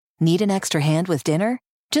Need an extra hand with dinner?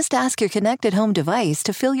 Just ask your connected home device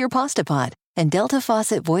to fill your pasta pot, and Delta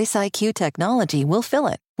Faucet Voice IQ technology will fill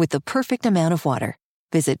it with the perfect amount of water.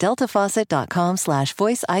 Visit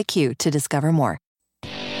deltafaucet.com/voice IQ to discover more.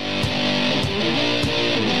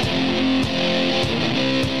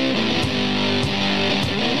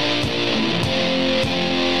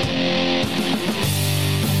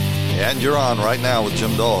 And you're on right now with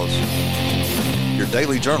Jim Dawes, your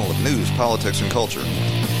daily journal of news, politics, and culture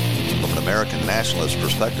from an American nationalist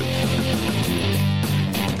perspective.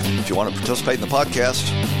 If you want to participate in the podcast,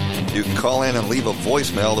 you can call in and leave a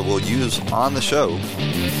voicemail that we'll use on the show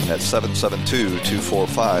at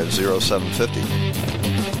 772-245-0750.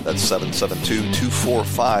 That's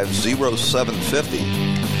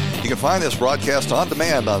 772-245-0750. You can find this broadcast on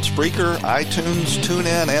demand on Spreaker, iTunes,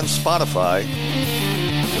 TuneIn, and Spotify,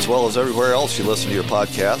 as well as everywhere else you listen to your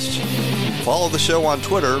podcasts. Follow the show on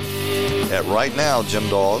Twitter at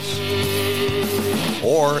RightNowJimDawes,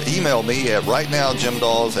 or email me at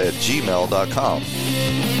rightnowjimdawes@gmail.com.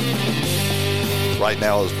 Right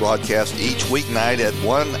Now is broadcast each weeknight at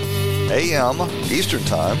 1 a.m. Eastern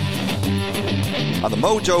Time on the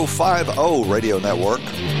Mojo 50 radio network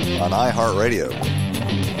on iHeartRadio.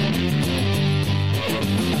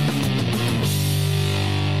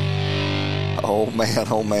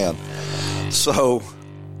 Oh man. So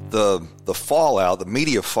the fallout, the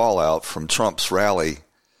media fallout from Trump's rally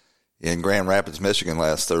in Grand Rapids, Michigan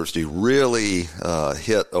last Thursday really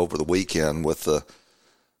hit over the weekend with the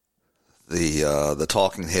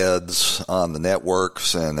talking heads on the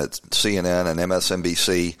networks and at CNN and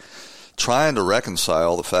MSNBC trying to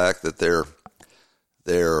reconcile the fact that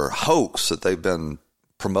their hoax that they've been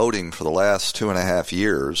promoting for the last 2.5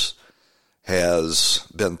 years has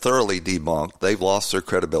been thoroughly debunked. They've lost their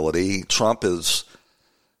credibility. Trump has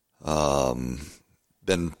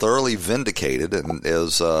been thoroughly vindicated and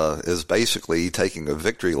is basically taking a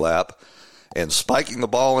victory lap and spiking the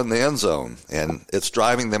ball in the end zone. And it's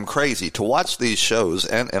driving them crazy to watch these shows.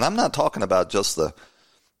 And I'm not talking about just the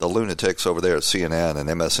lunatics over there at CNN and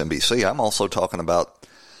MSNBC. I'm also talking about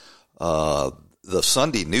the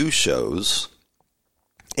Sunday news shows,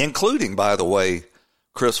 including, by the way,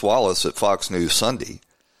 Chris Wallace at Fox News Sunday,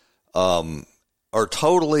 are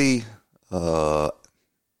totally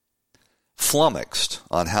flummoxed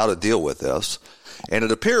on how to deal with this. And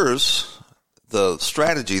it appears the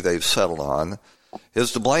strategy they've settled on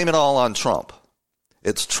is to blame it all on Trump.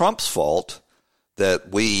 It's Trump's fault that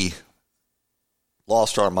we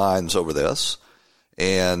lost our minds over this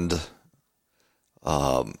and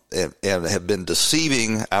have been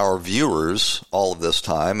deceiving our viewers all of this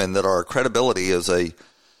time, and that our credibility is at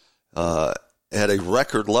a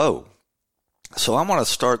record low. So I want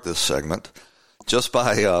to start this segment just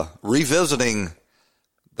by revisiting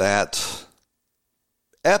that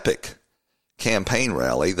epic campaign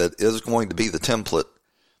rally that is going to be the template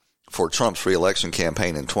for Trump's reelection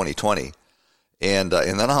campaign in 2020. And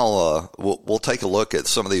then we'll take a look at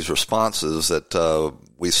some of these responses that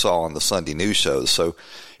we saw on the Sunday news shows. So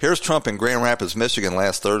here's Trump in Grand Rapids, Michigan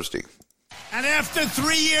last Thursday. And after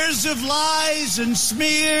 3 years of lies and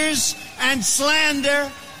smears and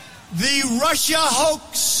slander, the Russia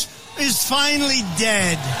hoax is finally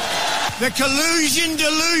dead. The collusion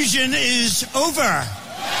delusion is over.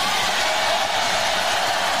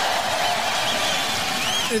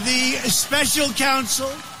 The special counsel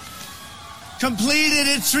completed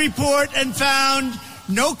its report and found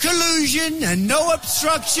no collusion and no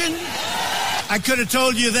obstruction. I could have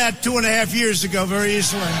told you that 2.5 years ago very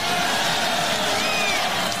easily.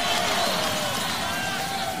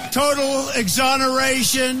 Total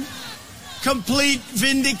exoneration, complete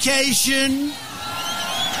vindication.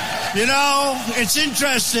 You know, it's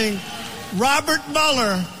interesting. Robert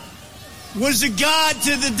Mueller was a god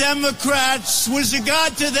to the Democrats, was a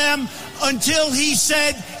god to them until he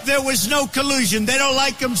said there was no collusion. They don't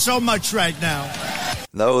like him so much right now.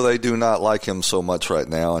 No, they do not like him so much right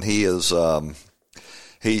now, and he is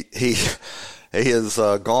he has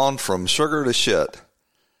gone from sugar to shit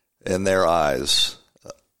in their eyes.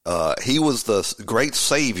 He was the great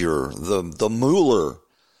savior, the Mueller.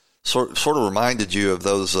 Sort of reminded you of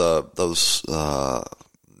those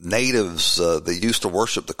natives that used to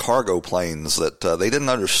worship the cargo planes, that they didn't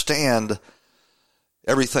understand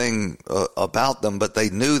everything about them, but they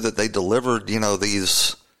knew that they delivered,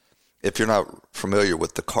 these, if you're not familiar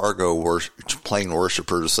with the cargo plane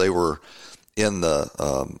worshipers, they were in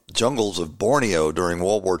the jungles of Borneo during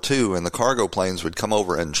World War II, and the cargo planes would come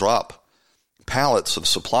over and drop pallets of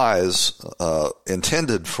supplies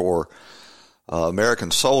intended for American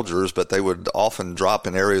soldiers, but they would often drop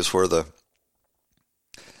in areas where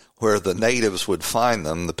where the natives would find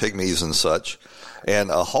them, the pygmies and such.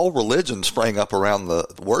 And a whole religion sprang up around the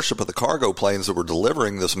worship of the cargo planes that were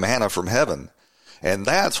delivering this manna from heaven. And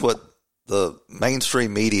that's what the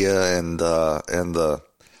mainstream media and the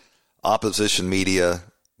opposition media,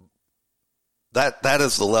 that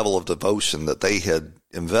is the level of devotion that they had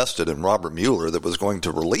invested in Robert Mueller that was going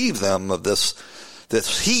to relieve them of this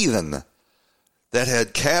heathen that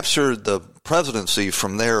had captured the presidency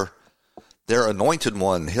from their anointed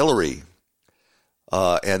one, Hillary.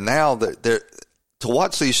 And now to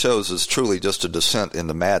watch these shows is truly just a descent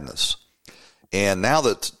into madness. And now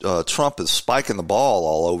that Trump is spiking the ball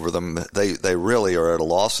all over them, they really are at a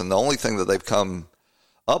loss. And the only thing that they've come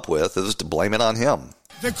up with is to blame it on him.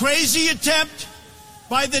 The crazy attempt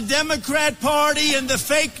by the Democrat Party and the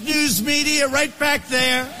fake news media right back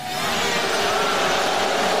there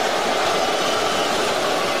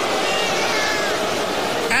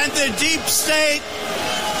and the deep state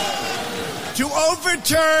to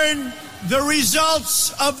overturn the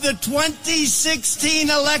results of the 2016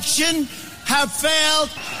 election have failed.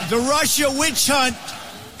 The Russia witch hunt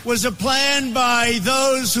was a plan by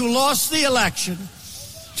those who lost the election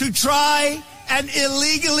to try and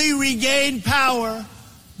illegally regain power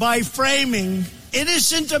by framing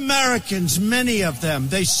innocent Americans, many of them.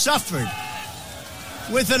 They suffered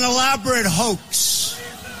with an elaborate hoax.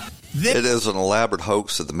 It is an elaborate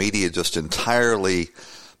hoax that the media just entirely...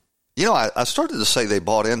 I started to say they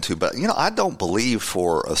bought into, but, I don't believe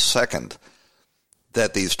for a second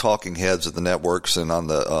that these talking heads of the networks and on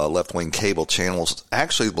the left-wing cable channels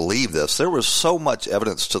actually believe this. There was so much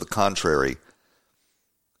evidence to the contrary.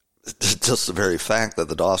 Just the very fact that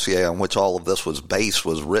the dossier on which all of this was based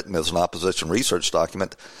was written as an opposition research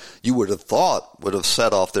document, you would have thought would have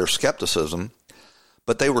set off their skepticism.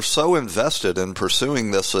 But they were so invested in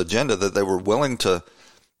pursuing this agenda that they were willing to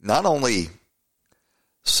not only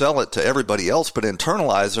sell it to everybody else, but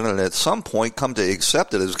internalize it and at some point come to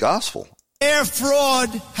accept it as gospel. Their fraud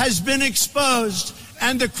has been exposed,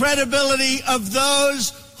 and the credibility of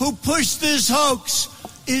those who push this hoax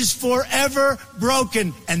is forever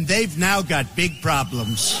broken, and they've now got big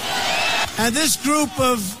problems. And this group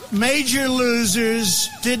of major losers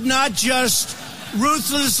did not just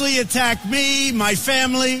ruthlessly attack me, my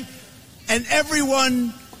family, and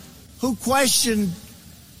everyone who questioned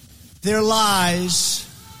their lies.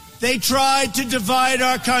 They tried to divide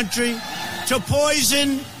our country, to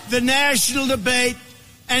poison the national debate,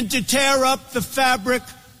 and to tear up the fabric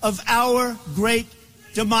of our great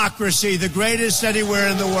democracy, the greatest anywhere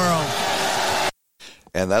in the world.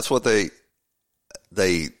 And that's what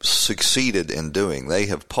they succeeded in doing. They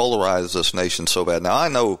have polarized this nation so bad. Now, I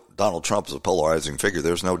know Donald Trump is a polarizing figure.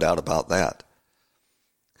 There's no doubt about that.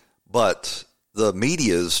 But the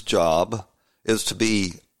media's job is to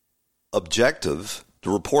be objective,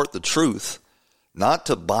 to report the truth, not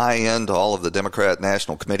to buy into all of the Democrat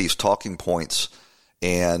National Committee's talking points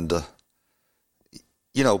and,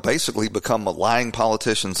 basically become lying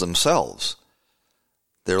politicians themselves.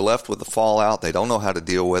 They're left with the fallout. They don't know how to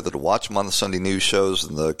deal with it. To watch them on the Sunday news shows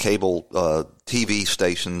and the cable TV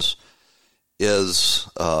stations is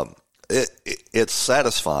it's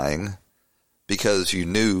satisfying because you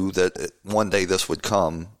knew that one day this would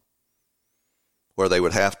come where they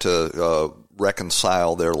would have to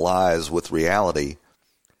reconcile their lies with reality.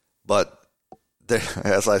 But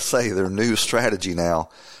as I say, their new strategy now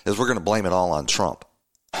is we're going to blame it all on Trump.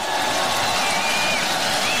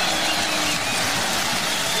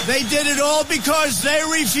 They did it all because they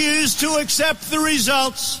refused to accept the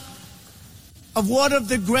results of one of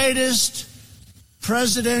the greatest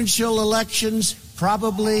presidential elections,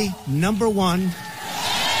 probably number one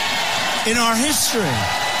in our history.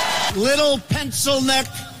 Little pencil neck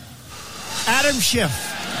Adam Schiff.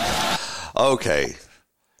 Okay.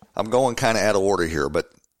 I'm going kind of out of order here,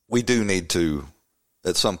 but we do need to,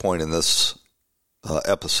 at some point in this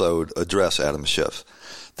episode, address Adam Schiff.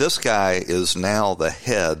 This guy is now the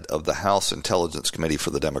head of the House Intelligence Committee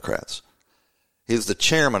for the Democrats. He's the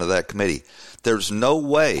chairman of that committee. There's no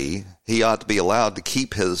way he ought to be allowed to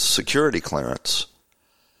keep his security clearance.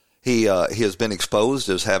 He has been exposed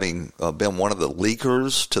as having been one of the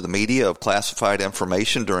leakers to the media of classified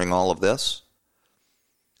information during all of this.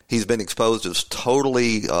 He's been exposed as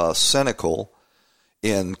totally cynical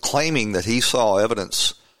in claiming that he saw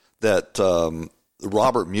evidence that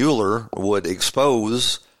Robert Mueller would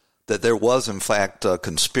expose that there was, in fact, a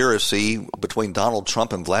conspiracy between Donald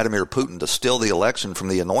Trump and Vladimir Putin to steal the election from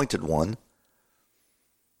the anointed one.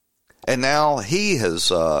 And now he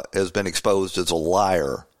has been exposed as a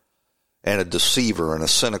liar and a deceiver and a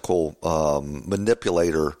cynical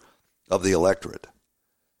manipulator of the electorate.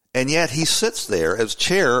 And yet he sits there as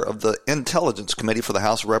chair of the Intelligence Committee for the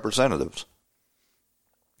House of Representatives.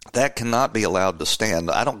 That cannot be allowed to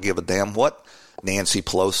stand. I don't give a damn what Nancy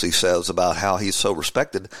Pelosi says about how he's so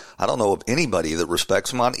respected. I don't know of anybody that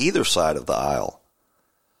respects him on either side of the aisle.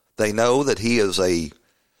 They know that he is a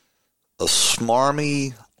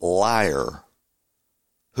smarmy liar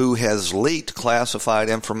who has leaked classified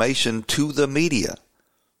information to the media.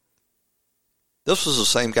 This was the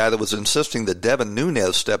same guy that was insisting that Devin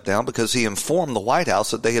Nunes step down because he informed the White House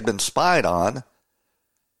that they had been spied on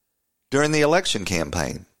during the election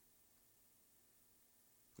campaign.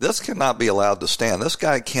 This cannot be allowed to stand. This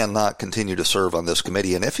guy cannot continue to serve on this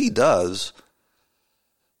committee. And if he does,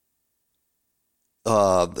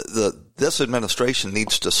 this administration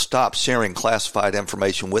needs to stop sharing classified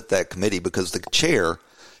information with that committee because the chair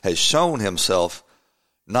has shown himself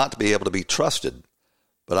not to be able to be trusted.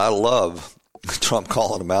 But I love Trump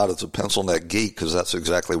calling him out as a pencil neck geek because that's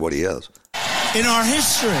exactly what he is. In our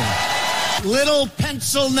history, little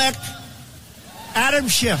pencil neck Adam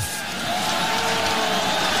Schiff.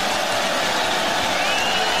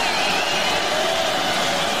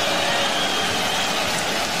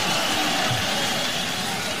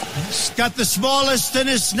 He's got the smallest,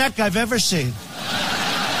 thinnest neck I've ever seen.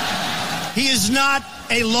 He is not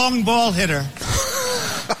a long ball hitter.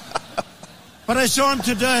 But I saw him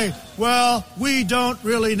today. Well, we don't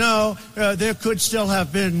really know. There could still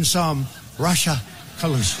have been some Russia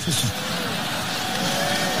collusion.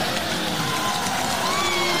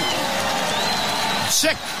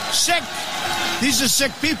 Sick. These are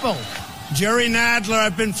sick people. Jerry Nadler,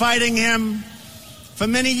 I've been fighting him for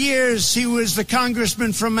many years. He was the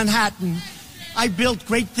congressman from Manhattan. I built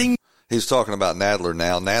great things. He's talking about Nadler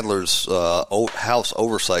now. Nadler's House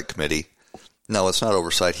Oversight Committee. No, it's not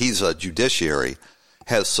oversight. He's a judiciary,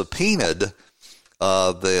 has subpoenaed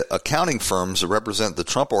the accounting firms that represent the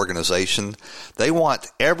Trump organization. They want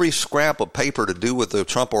every scrap of paper to do with the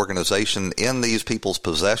Trump organization in these people's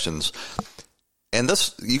possessions. And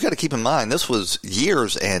this, you got to keep in mind, this was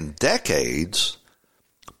years and decades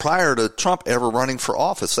prior to Trump ever running for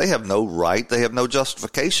office. They have no right, they have no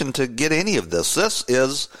justification to get any of this. This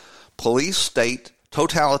is police state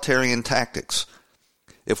totalitarian tactics.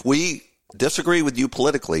 If we disagree with you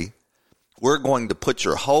politically, we're going to put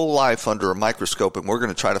your whole life under a microscope and we're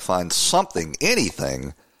going to try to find something,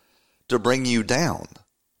 anything, to bring you down.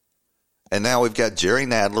 And now we've got Jerry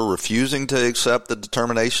Nadler refusing to accept the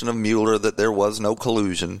determination of Mueller that there was no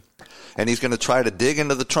collusion. And he's going to try to dig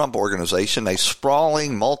into the Trump organization, a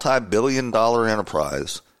sprawling multi-billion-dollar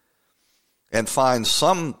enterprise, and find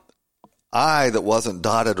some I that wasn't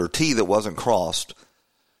dotted or T that wasn't crossed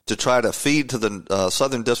to try to feed to the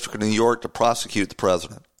Southern District of New York to prosecute the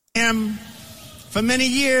president. For many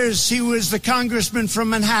years, he was the congressman from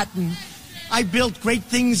Manhattan. I built great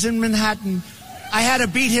things in Manhattan. I had to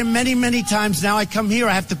beat him many, many times. Now I come here,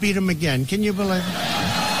 I have to beat him again. Can you believe it?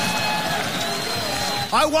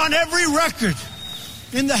 I want every record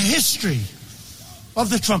in the history of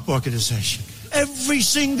the Trump organization. Every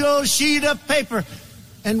single sheet of paper.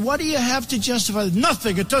 And what do you have to justify?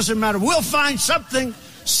 Nothing. It doesn't matter. We'll find something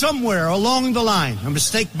somewhere along the line. A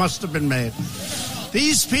mistake must have been made.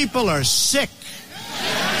 These people are sick.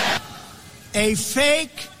 A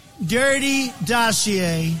fake, dirty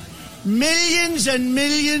dossier. Millions and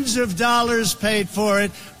millions of dollars paid for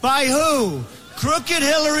it. By who? Crooked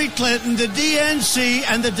Hillary Clinton, the DNC,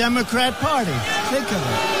 and the Democrat Party. Think of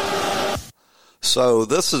it. So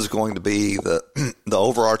this is going to be the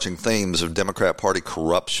overarching themes of Democrat Party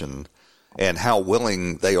corruption and how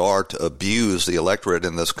willing they are to abuse the electorate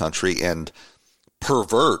in this country and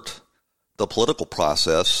pervert the political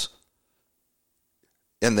process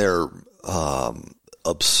in their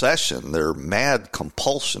obsession, their mad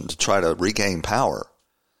compulsion to try to regain power.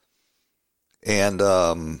 And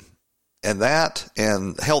that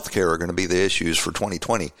and healthcare are going to be the issues for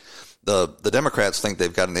 2020. The Democrats think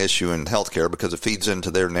they've got an issue in healthcare because it feeds into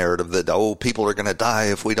their narrative that, people are going to die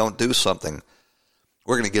if we don't do something.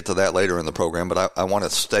 We're going to get to that later in the program, but I want to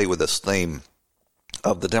stay with this theme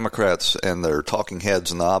of the Democrats and their talking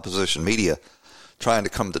heads in the opposition media trying to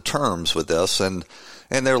come to terms with this. And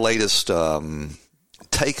their latest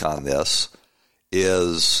take on this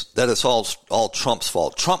is that it's all Trump's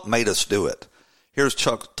fault. Trump made us do it. Here's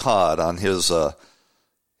Chuck Todd on his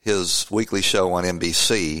weekly show on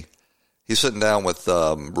NBC. He's sitting down with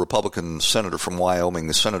Republican senator from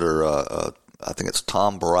Wyoming, Senator I think it's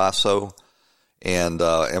Tom Barrasso, and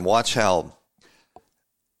watch how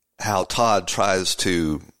Todd tries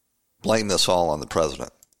to blame this all on the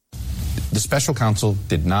president. The special counsel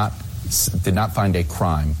did not find a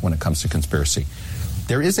crime when it comes to conspiracy.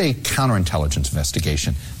 there is a counterintelligence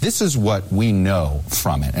investigation. This is what we know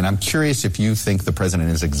from it. And I'm curious if you think the president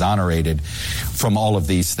is exonerated from all of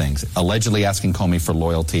these things. Allegedly asking Comey for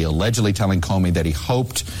loyalty, allegedly telling Comey that he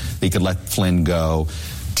hoped he could let Flynn go,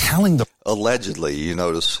 telling the... Allegedly, you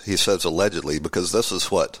notice he says allegedly because this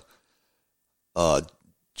is what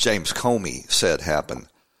James Comey said happened.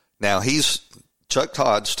 Now, Chuck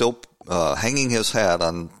Todd still hanging his hat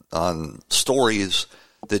on stories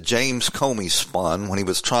that James Comey spun when he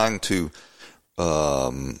was trying to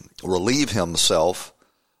relieve himself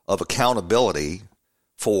of accountability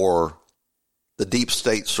for the deep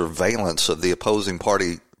state surveillance of the opposing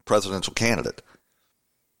party presidential candidate.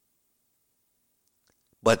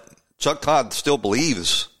 But Chuck Todd still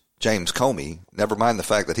believes James Comey, never mind the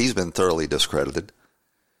fact that he's been thoroughly discredited.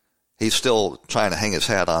 He's still trying to hang his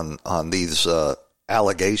hat on these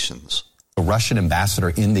allegations. The Russian ambassador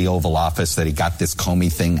in the Oval Office, that he got this Comey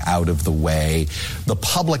thing out of the way, the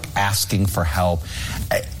public asking for help.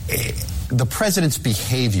 The president's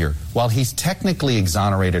behavior, while he's technically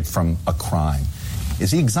exonerated from a crime,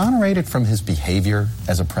 is he exonerated from his behavior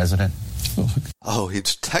as a president? Oh,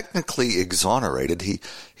 he's technically exonerated.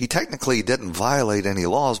 He technically didn't violate any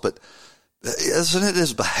laws, but isn't it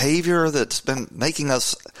his behavior that's been making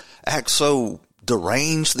us act so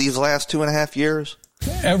deranged these last 2.5 years?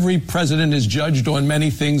 Every president is judged on many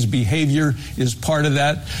things. Behavior is part of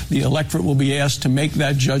that. The electorate will be asked to make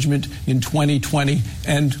that judgment in 2020,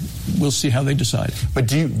 and we'll see how they decide.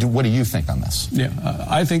 But what do you think on this? Yeah,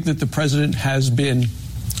 I think that the president has been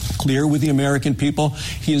clear with the American people.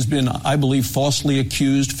 He has been, I believe, falsely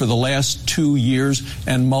accused for the last 2 years,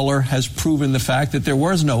 and Mueller has proven the fact that there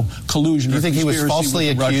was no collusion. You think he was falsely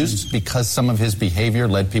accused because some of his behavior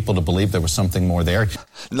led people to believe there was something more there?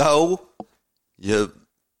 No, you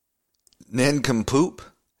nincompoop.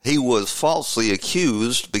 He was falsely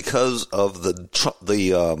accused because of the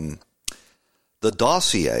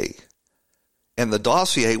dossier. And the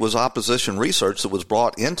dossier was opposition research that was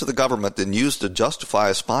brought into the government and used to justify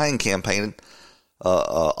a spying campaign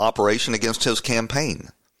operation against his campaign.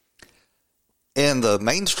 And the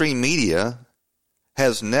mainstream media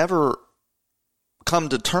has never come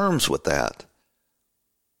to terms with that.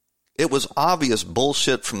 It was obvious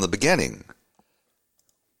bullshit from the beginning.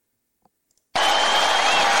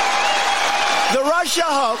 The Russia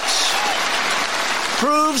hoax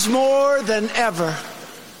proves more than ever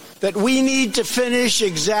that we need to finish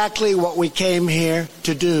exactly what we came here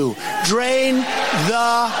to do. Drain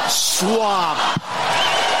the swamp.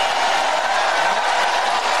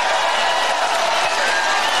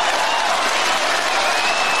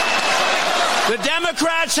 The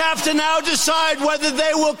Democrats have to now decide whether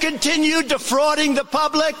they will continue defrauding the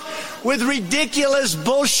public with ridiculous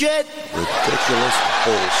bullshit. Ridiculous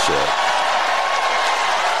bullshit.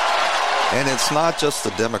 And it's not just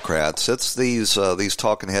the Democrats; it's these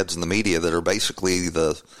talking heads in the media that are basically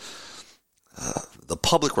the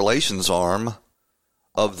public relations arm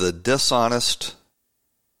of the dishonest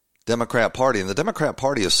Democrat Party. And the Democrat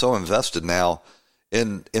Party is so invested now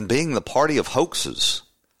in being the party of hoaxes.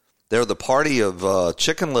 They're the party of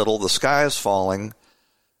Chicken Little. The sky is falling.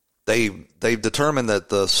 They've determined that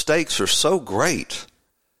the stakes are so great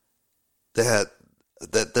that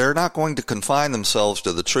they're not going to confine themselves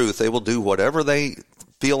to the truth. They will do whatever they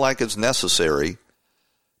feel like is necessary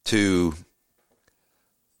to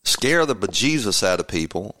scare the bejesus out of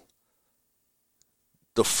people,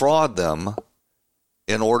 defraud them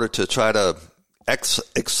in order to try to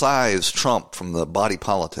excise Trump from the body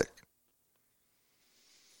politic.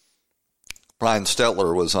 Brian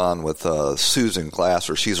Stetler was on with Susan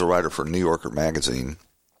Glasser. She's a writer for New Yorker magazine.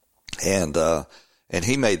 And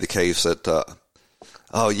he made the case that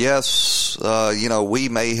we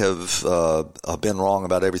may have been wrong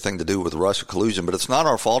about everything to do with Russia collusion, but it's not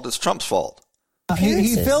our fault. It's Trump's fault.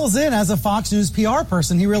 He fills in as a Fox News PR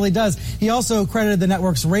person. He really does. He also credited the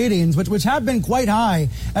network's ratings, which have been quite high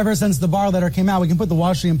ever since the Barr letter came out. We can put the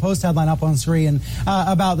Washington Post headline up on screen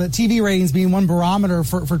about the TV ratings being one barometer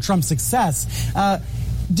for Trump's success.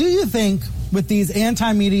 Do you think with these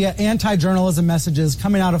anti-media, anti-journalism messages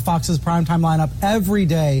coming out of Fox's primetime lineup every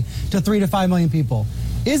day to 3 to 5 million people,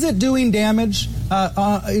 is it doing damage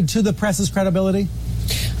to the press's credibility?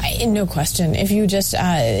 No question. If you just,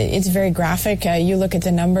 it's very graphic. You look at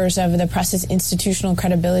the numbers of the press's institutional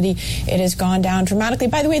credibility, it has gone down dramatically.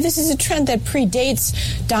 By the way, this is a trend that predates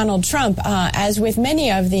Donald Trump. As with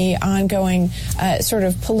many of the ongoing sort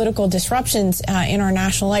of political disruptions in our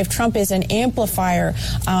national life, Trump is an amplifier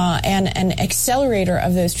and an accelerator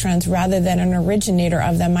of those trends rather than an originator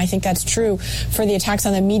of them. I think that's true for the attacks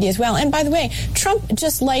on the media as well. And by the way, Trump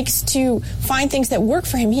just likes to find things that work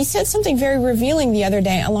for him. He said something very revealing the other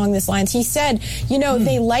day along this lines. He said,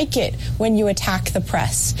 they like it when you attack the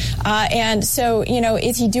press. And so,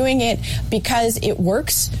 is he doing it because it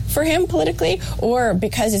works for him politically or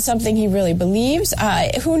because it's something he really believes?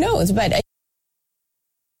 Who knows? But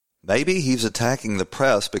maybe he's attacking the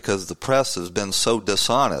press because the press has been so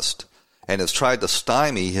dishonest and has tried to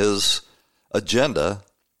stymie his agenda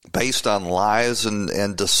based on lies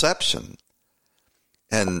and deception.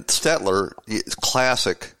 And Stetler,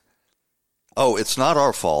 classic, it's not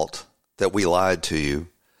our fault that we lied to you.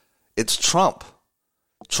 It's Trump.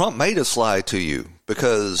 Trump made us lie to you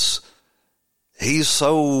because he's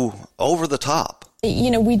so over the top.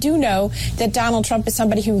 We do know that Donald Trump is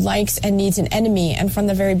somebody who likes and needs an enemy. And from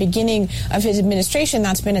the very beginning of his administration,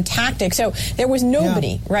 that's been a tactic. So there was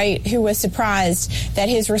nobody, right, who was surprised that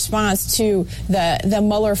his response to the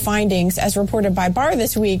Mueller findings, as reported by Barr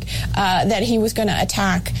this week, that he was going to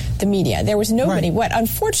attack the media. There was nobody. Right. What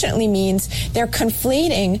unfortunately means they're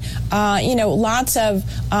conflating, lots of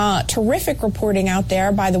terrific reporting out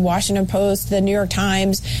there by the Washington Post, the New York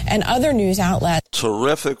Times, and other news outlets.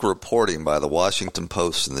 Terrific reporting by the Washington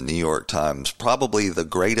Post and the New York Times, probably the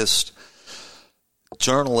greatest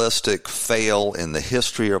journalistic fail in the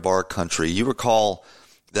history of our country. You recall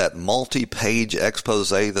that multi-page expose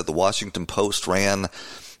that the Washington Post ran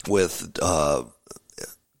with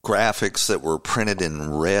graphics that were printed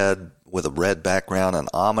in red with a red background and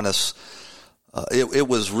ominous. It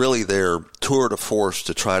was really their tour de force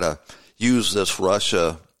to try to use this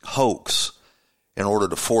Russia hoax in order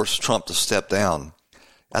to force Trump to step down.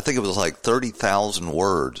 I think it was like 30,000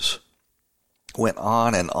 words. Went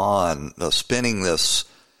on and on, spinning this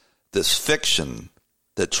fiction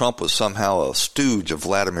that Trump was somehow a stooge of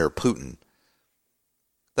Vladimir Putin.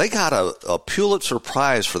 They got a Pulitzer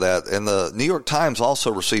Prize for that, and the New York Times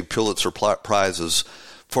also received Pulitzer Prizes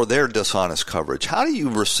for their dishonest coverage. How do you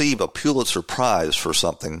receive a Pulitzer Prize for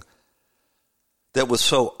something that was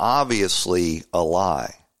so obviously a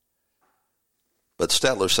lie? But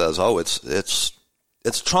Stetler says,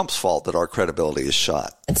 it's Trump's fault that our credibility is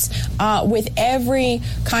shot. With every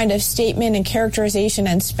kind of statement and characterization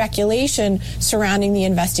and speculation surrounding the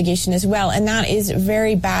investigation as well. And that is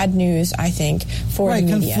very bad news, I think, for the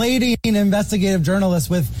media. Conflating investigative journalists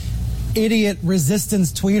with idiot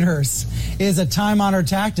resistance tweeters is a time-honored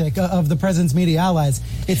tactic of the president's media allies.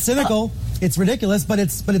 It's cynical. It's ridiculous, but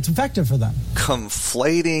it's effective for them.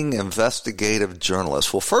 Conflating investigative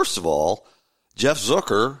journalists. Well, first of all, Jeff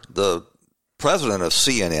Zucker, the president of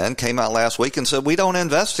CNN, came out last week and said, we don't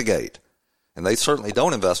investigate. And they certainly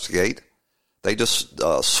don't investigate. They just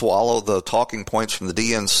swallow the talking points from the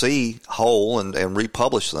DNC whole and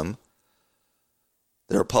republish them.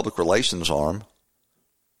 They're a public relations arm.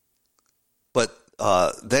 But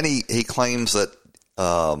then he claims that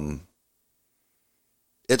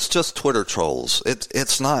it's just Twitter trolls.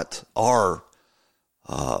 It's not our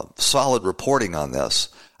solid reporting on this.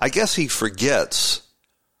 I guess he forgets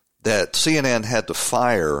that CNN had to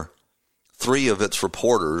fire 3 of its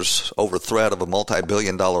reporters over threat of a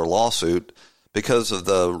multi-billion-dollar lawsuit because of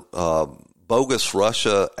the bogus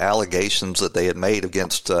Russia allegations that they had made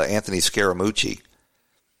against Anthony Scaramucci.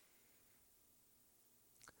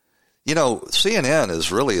 CNN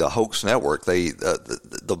is really a hoax network. They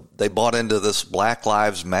bought into this Black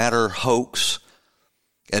Lives Matter hoax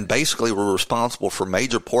and basically were responsible for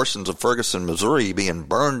major portions of Ferguson, Missouri being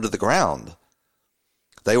burned to the ground.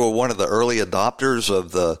 They were one of the early adopters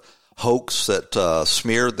of the hoax that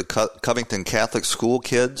smeared the Covington Catholic school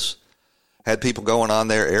kids. Had people going on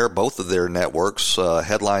their air, both of their networks,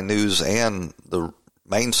 Headline News and the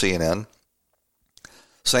main CNN,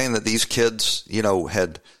 saying that these kids,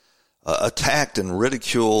 had attacked and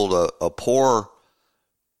ridiculed a poor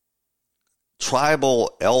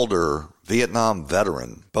tribal elder Vietnam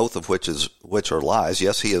veteran, both of which are lies.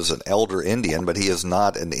 Yes, he is an elder Indian, but he is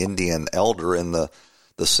not an Indian elder in the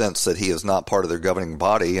sense that he is not part of their governing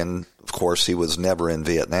body, and of course he was never in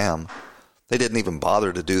Vietnam. They didn't even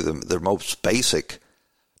bother to do their most basic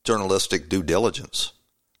journalistic due diligence.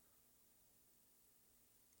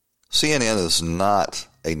 CNN is not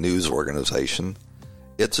a news organization.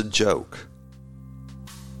 It's a joke.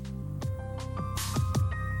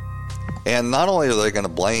 And not only are they going to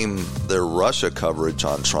blame their Russia coverage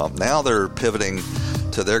on Trump, now they're pivoting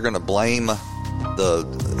to they're going to blame the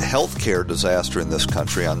healthcare disaster in this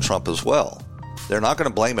country on Trump as well. They're not going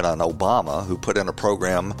to blame it on Obama, who put in a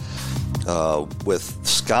program with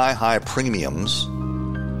sky-high premiums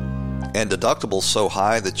and deductibles so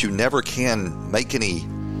high that you never can make any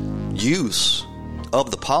use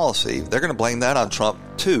of the policy. They're going to blame that on Trump,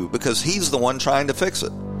 too, because he's the one trying to fix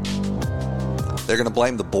it. They're going to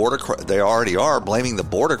blame the border. They already are blaming the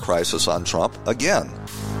border crisis on Trump again.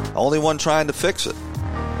 Only one trying to fix it.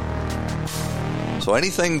 So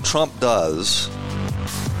anything Trump does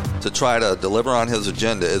to try to deliver on his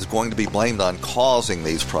agenda is going to be blamed on causing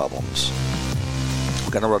these problems.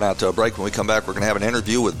 We're going to run out to a break. When we come back, we're going to have an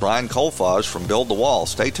interview with Brian Kolfage from Build the Wall.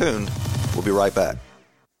 Stay tuned. We'll be right back.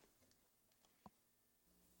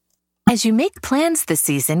 As you make plans this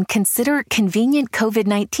season, consider convenient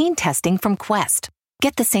COVID-19 testing from Quest.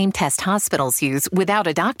 Get the same test hospitals use without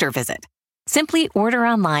a doctor visit. Simply order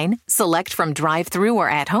online, select from drive-through or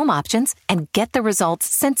at-home options, and get the results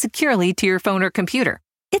sent securely to your phone or computer.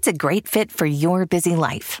 It's a great fit for your busy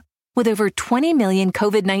life. With over 20 million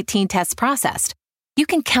COVID-19 tests processed, you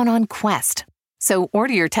can count on Quest. So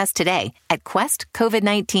order your test today at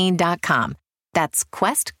questcovid19.com. That's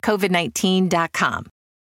questcovid19.com.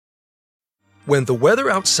 When the weather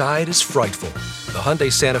outside is frightful, the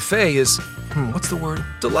Hyundai Santa Fe is,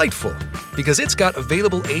 delightful. Because it's got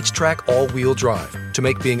available H-Track all-wheel drive to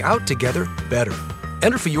make being out together better.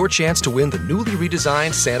 Enter for your chance to win the newly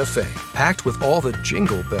redesigned Santa Fe, packed with all the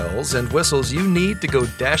jingle bells and whistles you need to go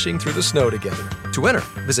dashing through the snow together. To enter,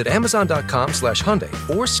 visit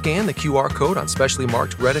Amazon.com/Hyundai or scan the QR code on specially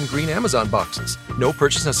marked red and green Amazon boxes. No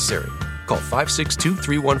purchase necessary. Call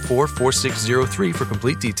 562-314-4603 for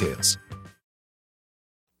complete details.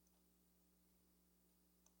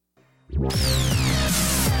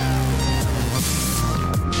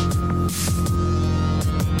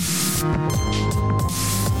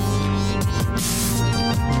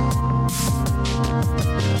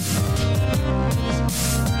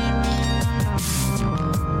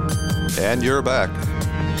 And you're back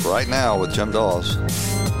right now with Jim Dawes.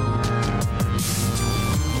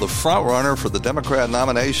 The front runner for the Democrat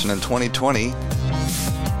nomination in 2020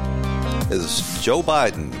 is Joe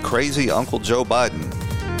Biden, crazy Uncle Joe Biden.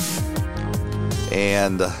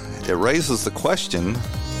 And it raises the question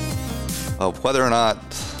of whether or not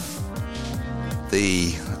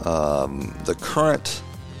the current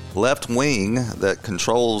left wing that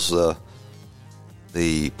controls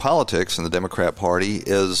the politics in the Democrat Party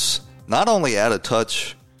is not only out of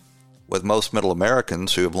touch with most middle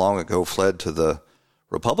Americans who have long ago fled to the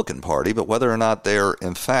Republican Party, but whether or not they're,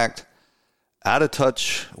 in fact, out of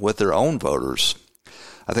touch with their own voters.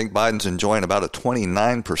 I think Biden's enjoying about a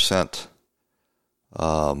 29%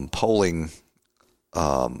 polling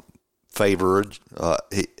favor.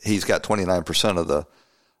 He's got 29% of the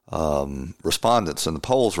respondents in the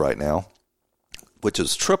polls right now, which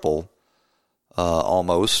is triple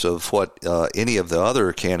almost of what any of the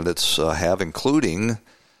other candidates have, including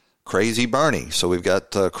Crazy Bernie. So we've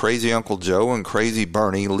got Crazy Uncle Joe and Crazy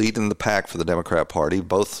Bernie leading the pack for the Democrat Party,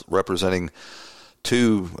 both representing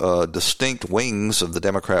two distinct wings of the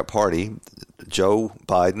Democrat Party. Joe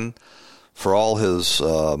Biden, for all his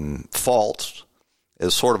faults,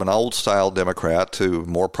 is sort of an old-style Democrat to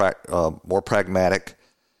more pragmatic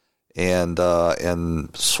and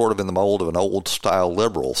sort of in the mold of an old-style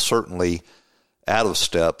liberal, certainly out of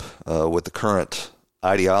step with the current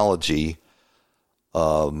ideology,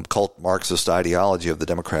 cult Marxist ideology of the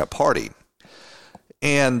Democrat Party.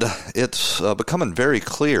 And it's becoming very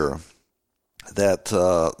clear that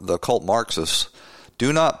the cult Marxists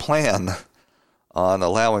do not plan on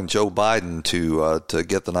allowing Joe Biden to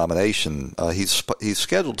get the nomination. He's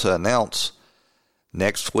scheduled to announce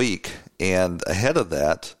next week, and ahead of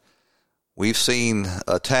that, we've seen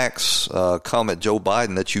attacks come at Joe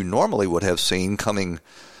Biden that you normally would have seen coming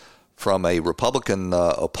from a Republican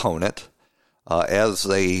opponent as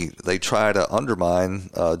they try to undermine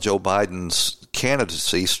Joe Biden's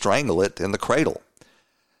candidacy, strangle it in the cradle.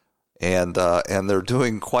 And they're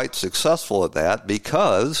doing quite successful at that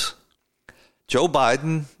because Joe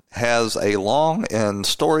Biden has a long and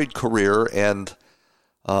storied career, and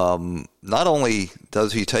not only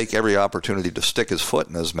does he take every opportunity to stick his foot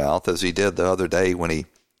in his mouth, as he did the other day when he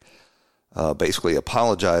basically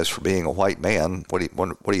apologized for being a white man. What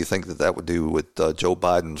do you think that would do with Joe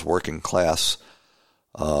Biden's working class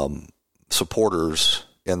supporters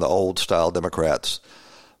in the old-style Democrats?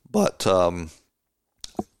 But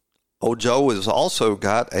Joe has also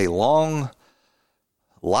got a long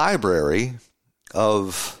library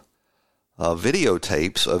of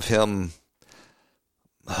videotapes of him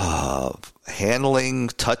handling,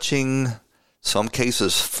 touching, some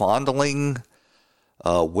cases fondling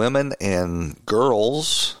women and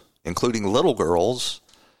girls, including little girls,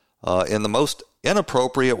 in the most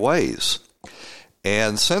inappropriate ways.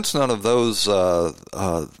 And since none of those,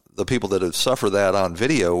 the people that have suffered that on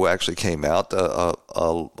video actually came out,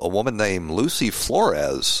 a woman named Lucy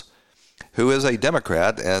Flores, who is a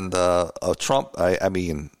Democrat and a Trump, a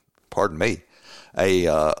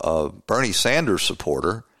Bernie Sanders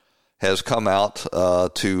supporter, has come out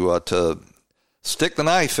to stick the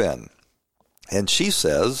knife in. And she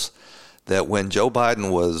says that when Joe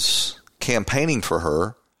Biden was campaigning for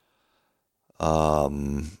her,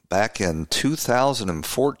 back in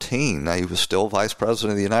 2014, he was still vice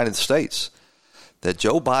president of the United States, that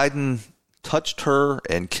Joe Biden touched her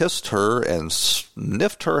and kissed her and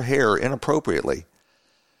sniffed her hair inappropriately.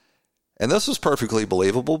 And this is perfectly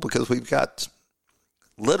believable because we've got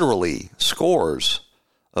literally scores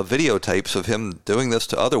of videotapes of him doing this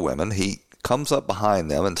to other women. He comes up behind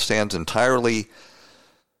them and stands entirely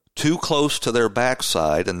too close to their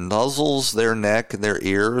backside and nuzzles their neck and their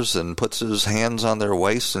ears and puts his hands on their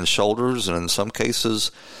waists and shoulders, and in some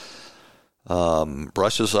cases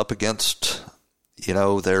brushes up against,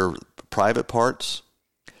 their private parts.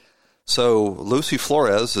 So Lucy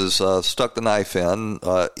Flores has stuck the knife in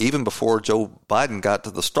even before Joe Biden got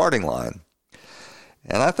to the starting line.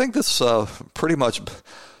 And I think this pretty much...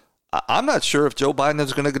 I'm not sure if Joe Biden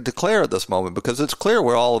is going to declare at this moment, because it's clear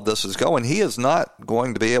where all of this is going. He is not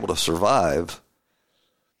going to be able to survive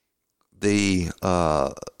the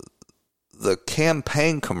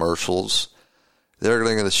campaign commercials that are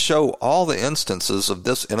going to show all the instances of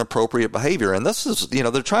this inappropriate behavior. And this is,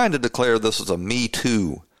 they're trying to declare this as a Me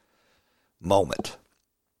Too moment.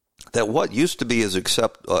 That what used to be as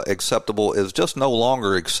acceptable is just no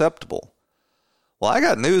longer acceptable. Well, I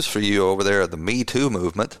got news for you over there at the Me Too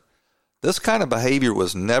movement. This kind of behavior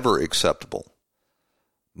was never acceptable.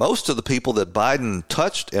 Most of the people that Biden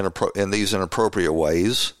touched in these inappropriate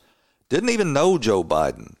ways didn't even know Joe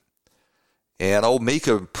Biden. And old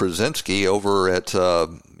Mika Brzezinski over at,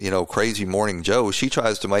 Crazy Morning Joe, she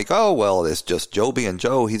tries to make, it's just Joe being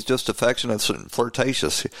Joe. He's just affectionate and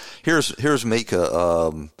flirtatious. Here's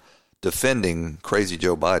Mika defending Crazy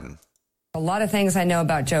Joe Biden. A lot of things I know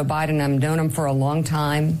about Joe Biden. I've known him for a long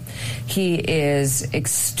time. He is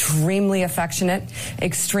extremely affectionate,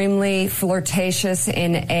 extremely flirtatious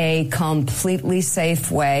in a completely safe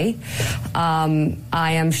way. I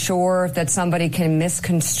am sure that somebody can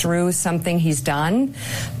misconstrue something he's done,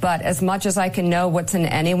 but as much as I can know what's in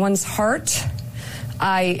anyone's heart,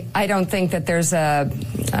 I don't think that there's a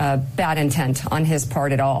bad intent on his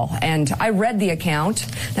part at all. And I read the account,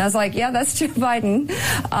 and I was like, yeah, that's Joe Biden,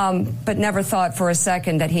 but never thought for a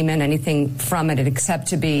second that he meant anything from it except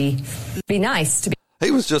to be nice. He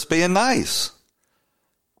was just being nice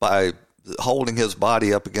by holding his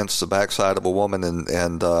body up against the backside of a woman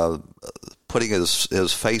and putting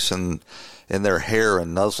his face in their hair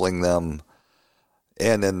and nuzzling them.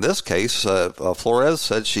 And in this case, Flores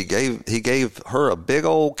said he gave her a big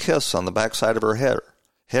old kiss on the backside of her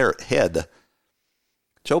head.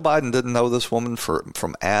 Joe Biden didn't know this woman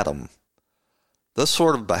from Adam. This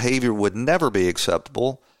sort of behavior would never be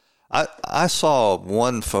acceptable. I saw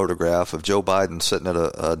one photograph of Joe Biden sitting at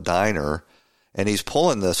a diner, and he's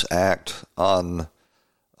pulling this act on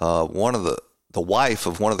one of the wife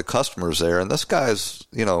of one of the customers there. And this guy's,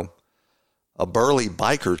 a burly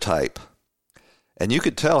biker type. And you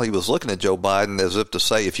could tell he was looking at Joe Biden as if to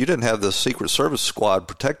say, if you didn't have this Secret Service squad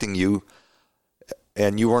protecting you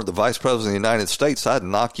and you weren't the vice president of the United States, I'd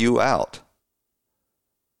knock you out.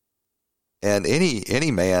 And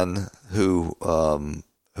any man who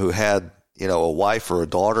had, a wife or a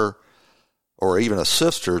daughter or even a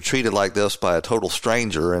sister treated like this by a total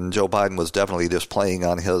stranger, and Joe Biden was definitely just playing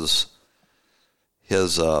on his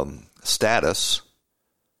status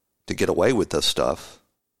to get away with this stuff,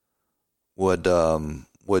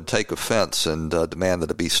 would take offense and demand that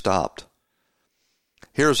it be stopped.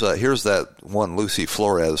 Here's that one Lucy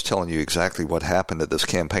Flores telling you exactly what happened at this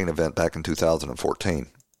campaign event back in 2014.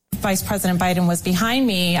 Vice President Biden was behind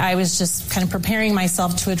me, I was just kind of preparing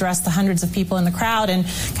myself to address the hundreds of people in the crowd and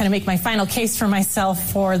kind of make my final case for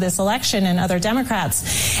myself for this election and other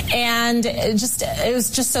Democrats. And it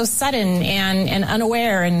was just so sudden and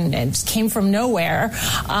unaware, and it just came from nowhere.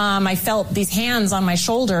 I felt these hands on my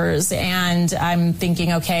shoulders, and I'm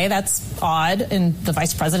thinking, okay, that's odd, and the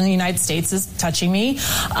Vice President of the United States is touching me.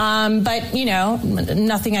 But,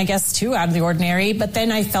 nothing, I guess, too out of the ordinary. But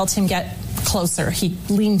then I felt him get closer. He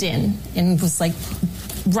leaned in and was like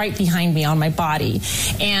right behind me on my body.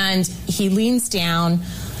 And he leans down,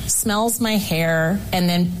 smells my hair, and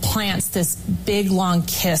then plants this big, long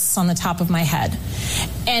kiss on the top of my head.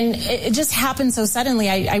 And it just happened so suddenly,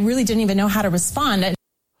 I really didn't even know how to respond.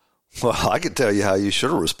 Well, I can tell you how you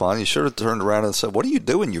should have responded. You should have turned around and said, "What are you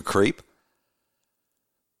doing, you creep?"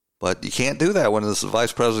 But you can't do that when it's the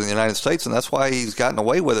Vice President of the United States, and that's why he's gotten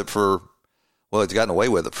away with it for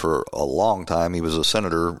a long time. He was a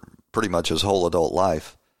senator pretty much his whole adult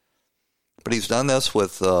life. But he's done this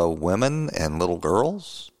with women and little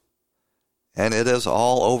girls, and it is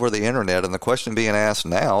all over the internet. And the question being asked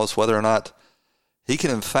now is whether or not he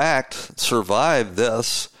can, in fact, survive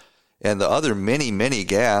this and the other many, many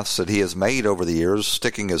gaffes that he has made over the years,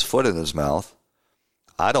 sticking his foot in his mouth.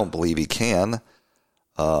 I don't believe he can.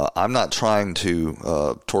 I'm not trying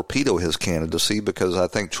to torpedo his candidacy because I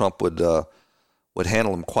think Trump would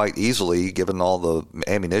handle him quite easily, given all the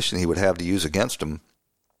ammunition he would have to use against him.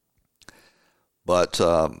 But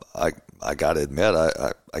I got to admit,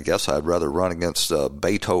 I guess I'd rather run against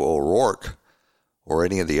Beto O'Rourke or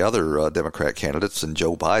any of the other Democrat candidates than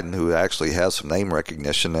Joe Biden, who actually has some name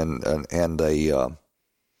recognition and a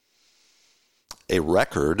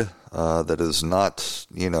record that is not,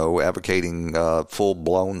 advocating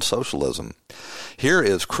full-blown socialism. Here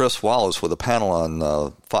is Chris Wallace with a panel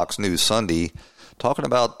on Fox News Sunday talking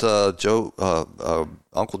about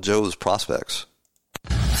Uncle Joe's prospects.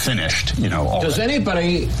 Finished, Does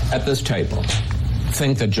anybody at this table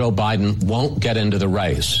think that Joe Biden won't get into the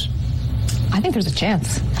race? I think there's a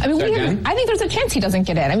chance. I think there's a chance he doesn't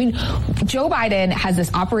get in. I mean, Joe Biden has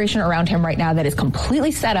this operation around him right now that is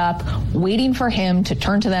completely set up, waiting for him to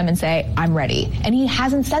turn to them and say, "I'm ready." And he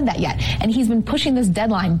hasn't said that yet. And he's been pushing this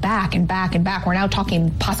deadline back and back and back. We're now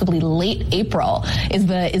talking possibly late April is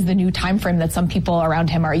the new time frame that some people around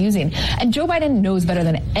him are using. And Joe Biden knows better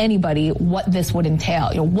than anybody what this would entail.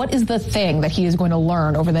 What is the thing that he is going to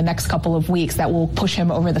learn over the next couple of weeks that will push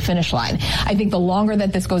him over the finish line? I think the longer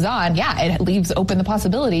that this goes on, it leaves open the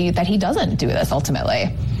possibility that he doesn't do this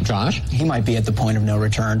ultimately. Josh? He might be at the point of no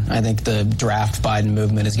return. I think the draft Biden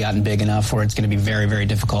movement has gotten big enough where it's going to be very, very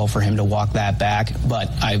difficult for him to walk that back. But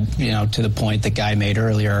to the point that Guy made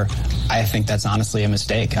earlier, I think that's honestly a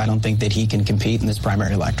mistake. I don't think that he can compete in this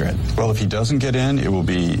primary electorate. Well, if he doesn't get in, it will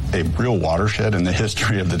be a real watershed in the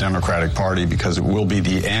history of the Democratic Party because it will be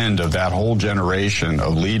the end of that whole generation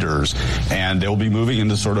of leaders, and they'll be moving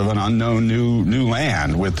into sort of an unknown new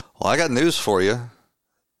land with. Well, I got news for you.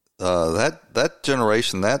 That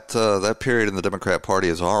generation, that period in the Democrat Party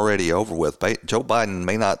is already over with. Joe Biden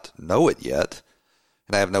may not know it yet,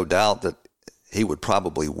 and I have no doubt that he would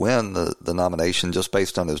probably win the nomination just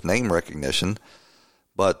based on his name recognition.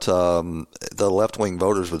 But the left-wing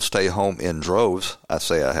voters would stay home in droves. I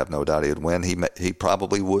have no doubt he'd win. He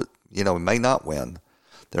probably would, may not win.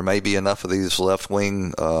 There may be enough of these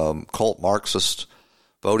left-wing cult Marxists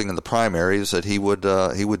voting in the primaries that he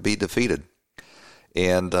would be defeated.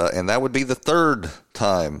 And that would be the third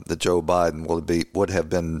time that Joe Biden would have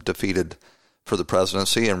been defeated for the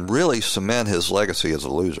presidency and really cement his legacy as a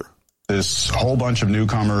loser. This whole bunch of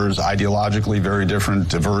newcomers, ideologically very different,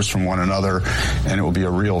 diverse from one another, and it will be a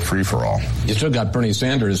real free-for-all. You still got Bernie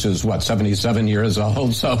Sanders, who's 77 years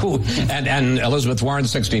old, so and Elizabeth Warren,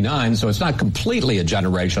 69, so it's not completely a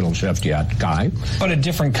generational shift yet, Guy. But a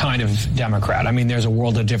different kind of Democrat. I mean, there's a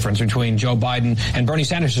world of difference between Joe Biden and Bernie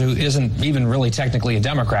Sanders, who isn't even really technically a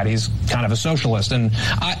Democrat. He's kind of a socialist. And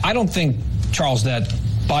I don't think, Charles, that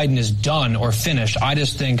Biden is done or finished. I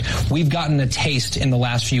just think we've gotten a taste in the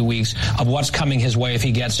last few weeks of what's coming his way if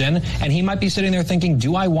he gets in, and he might be sitting there thinking,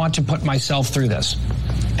 do I want to put myself through this?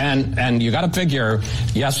 And you got to figure,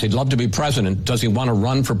 yes, he'd love to be president. Does he want to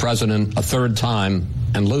run for president a third time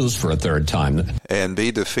and lose for a third time? And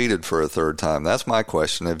be defeated for a third time? That's my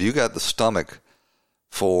question. Have you got the stomach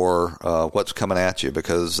for what's coming at you?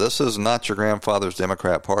 Because this is not your grandfather's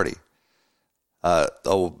Democrat Party.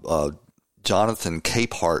 Jonathan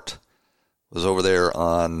Capehart was over there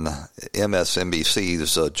on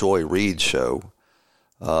MSNBC's Joy Reid show,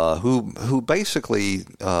 who basically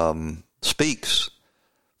speaks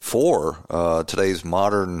for today's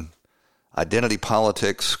modern identity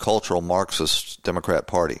politics, cultural Marxist Democrat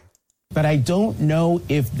Party. But I don't know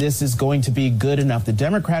if this is going to be good enough. The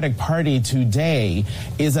Democratic Party today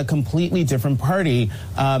is a completely different party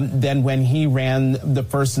than when he ran the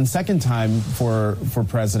first and second time for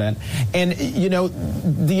president. And,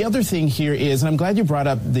 the other thing here is, and I'm glad you brought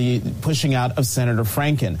up the pushing out of Senator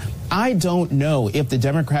Franken. I don't know if the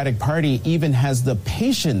Democratic Party even has the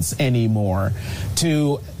patience anymore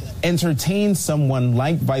to entertain someone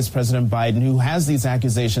like Vice President Biden, who has these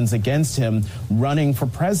accusations against him, running for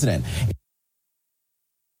president.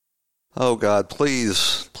 Oh, God,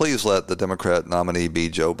 please let the Democrat nominee be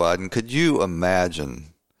Joe Biden. Could you imagine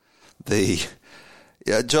Joe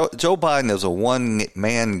Biden is a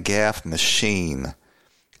one-man gaffe machine,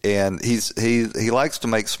 and he likes to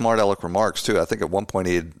make smart aleck remarks, too. I think at one point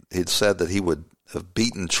he'd said that he would have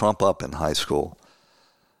beaten Trump up in high school.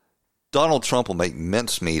 Donald Trump will make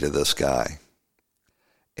mincemeat of this guy,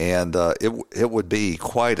 and it would be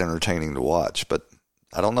quite entertaining to watch, but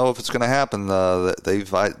I don't know if it's going to happen.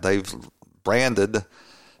 They've branded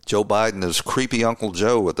Joe Biden as creepy Uncle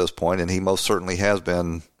Joe at this point, and he most certainly has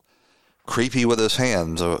been creepy with his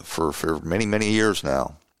hands for many, many years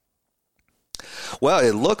now. Well,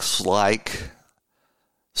 it looks like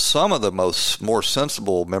some of the more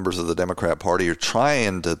sensible members of the Democrat Party are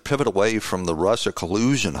trying to pivot away from the Russia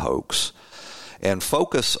collusion hoax and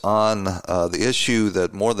focus on the issue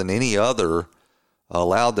that more than any other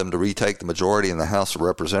allowed them to retake the majority in the House of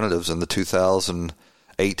Representatives in the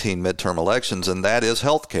 2018 midterm elections, and that is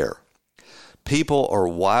health care. People are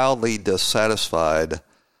wildly dissatisfied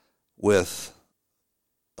with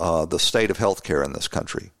the state of health care in this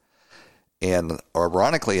country. And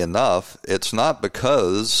ironically enough, it's not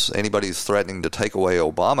because anybody's threatening to take away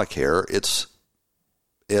Obamacare. It's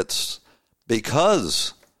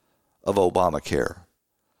because of Obamacare.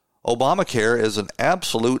 Obamacare is an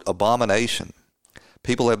absolute abomination.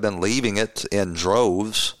 People have been leaving it in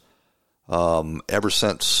droves ever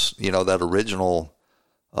since, that original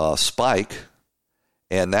spike.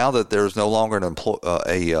 And now that there's no longer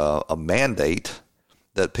a mandate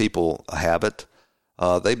that people have it,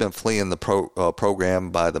 they've been fleeing the program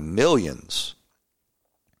by the millions.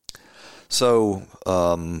 So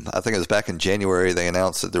I think it was back in January they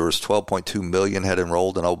announced that there was 12.2 million had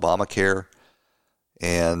enrolled in Obamacare,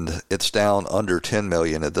 and it's down under 10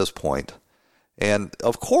 million at this point. And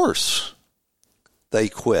of course, they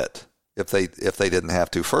quit if they didn't have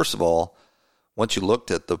to. First of all, once you looked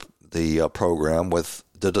at the program with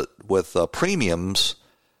premiums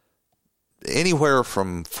anywhere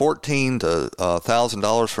from $14,000 to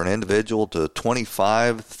 $1,000 for an individual to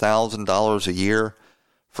 $25,000 a year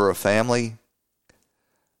for a family,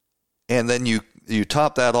 and then you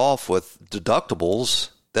top that off with deductibles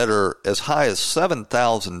that are as high as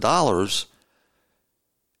 $7,000.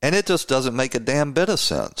 And it just doesn't make a damn bit of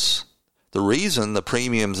sense. The reason the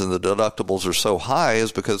premiums and the deductibles are so high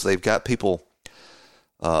is because they've got people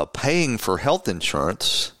paying for health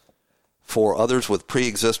insurance for others with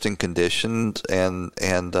pre-existing conditions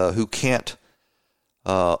and who can't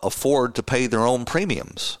afford to pay their own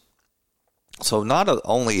premiums. So not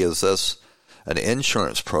only is this an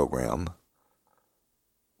insurance program,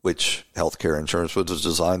 which healthcare insurance was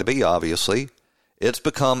designed to be, obviously, it's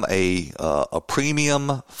become a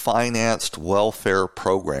premium financed welfare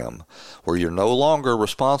program where you're no longer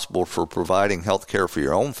responsible for providing health care for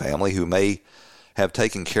your own family who may have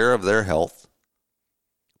taken care of their health,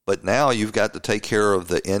 but now you've got to take care of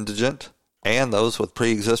the indigent and those with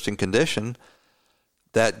pre-existing condition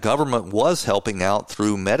that government was helping out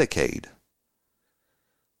through Medicaid.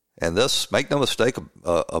 And this, make no mistake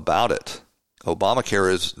about it,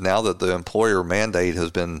 Obamacare is, now that the employer mandate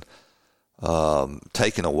has been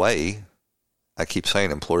taken away. I keep saying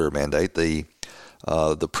employer mandate. The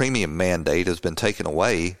premium mandate has been taken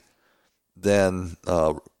away. Then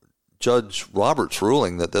Judge Roberts'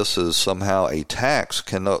 ruling that this is somehow a tax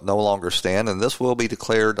can no longer stand, and this will be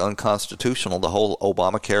declared unconstitutional, the whole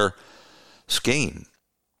Obamacare scheme.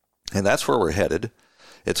 And that's where we're headed.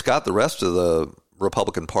 It's got the rest of the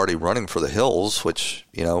Republican Party running for the hills, which,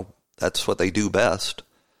 that's what they do best.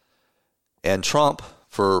 And Trump,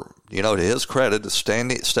 for to his credit, is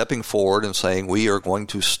stepping forward and saying we are going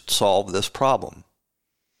to solve this problem.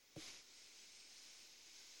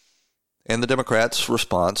 And the Democrats'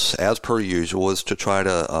 response, as per usual, is to try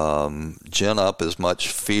to gin up as much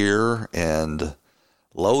fear and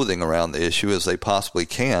loathing around the issue as they possibly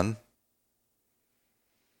can.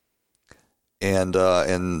 And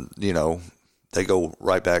they go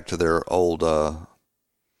right back to their old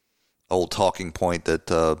talking point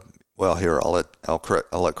that. Well, here, I'll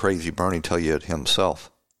let Crazy Bernie tell you it himself.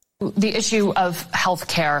 The issue of health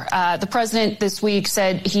care. The president this week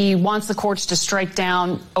said he wants the courts to strike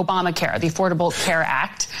down Obamacare, the Affordable Care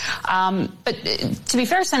Act. But to be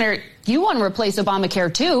fair, Senator, you want to replace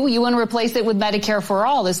Obamacare, too. You want to replace it with Medicare for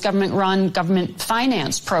All, this government-run,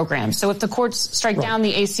 government-financed program. So if the courts strike down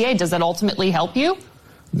the ACA, does that ultimately help you?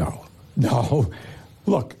 No.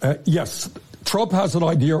 Look, yes, Trump has an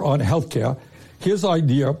idea on health care. His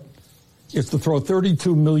idea is to throw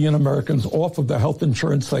 32 million Americans off of the health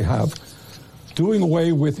insurance they have, doing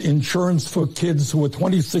away with insurance for kids who are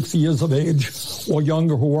 26 years of age or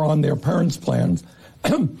younger who are on their parents' plans,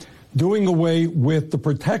 doing away with the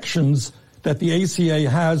protections that the ACA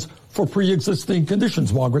has for pre-existing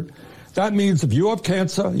conditions, Margaret. That means if you have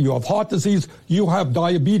cancer, you have heart disease, you have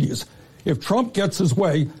diabetes. If Trump gets his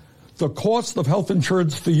way, the cost of health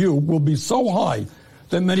insurance for you will be so high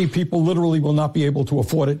that many people literally will not be able to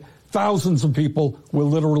afford it. Thousands of people will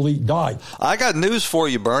literally die. I got news for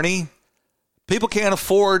you, Bernie. People can't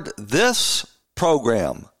afford this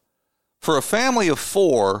program. For a family of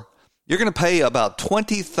 4, you're going to pay about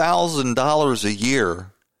 $20,000 a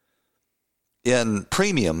year in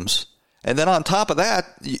premiums. And then on top of that,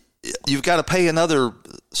 you've got to pay another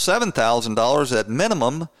 $7,000 at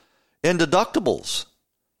minimum in deductibles.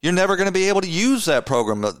 You're never going to be able to use that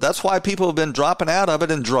program. That's why people have been dropping out of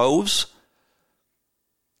it in droves.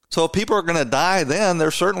 So if people are going to die then,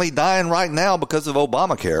 they're certainly dying right now because of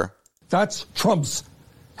Obamacare. That's Trump's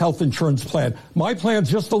health insurance plan. My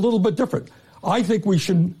plan's just a little bit different. I think we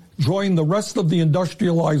should join the rest of the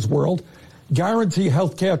industrialized world, guarantee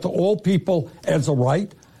health care to all people as a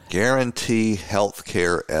right. Guarantee health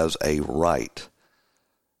care as a right.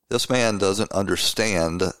 This man doesn't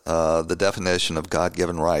understand the definition of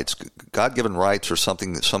God-given rights. God-given rights are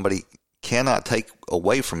something that somebody cannot take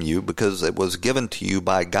away from you because it was given to you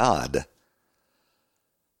by God.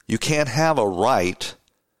 You can't have a right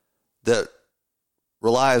that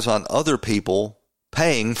relies on other people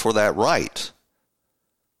paying for that right.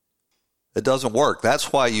 It doesn't work.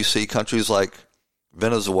 That's why you see countries like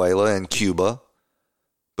Venezuela and Cuba,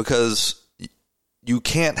 because you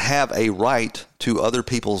can't have a right to other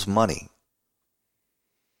people's money.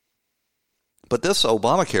 But this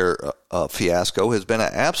Obamacare fiasco has been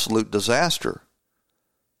an absolute disaster.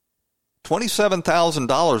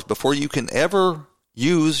 $27,000 before you can ever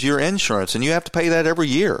use your insurance, and you have to pay that every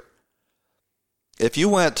year. If you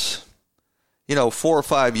went, 4 or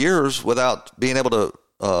 5 years without being able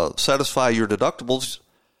to satisfy your deductibles,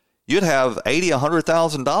 you'd have $80,000,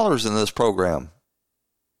 $100,000 in this program.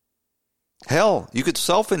 Hell, you could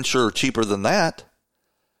self-insure cheaper than that.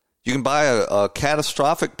 You can buy a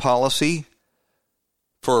catastrophic policy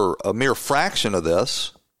for a mere fraction of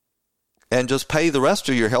this and just pay the rest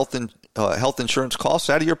of your health insurance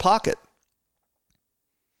costs out of your pocket.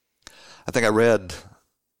 I think I read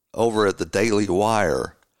over at the Daily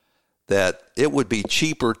Wire that it would be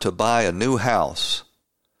cheaper to buy a new house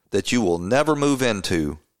that you will never move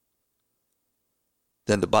into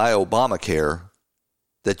than to buy Obamacare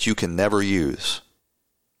that you can never use.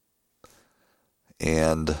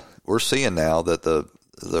 And we're seeing now that the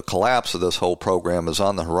collapse of this whole program is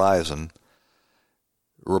on the horizon.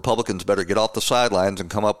 Republicans better get off the sidelines and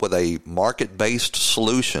come up with a market-based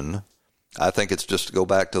solution. I think it's just to go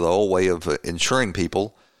back to the old way of insuring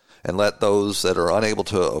people and let those that are unable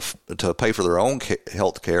to pay for their own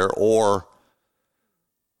health care or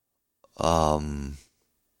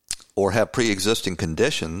have pre-existing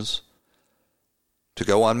conditions to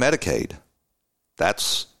go on Medicaid.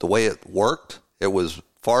 That's the way it worked. It was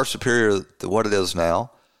far superior to what it is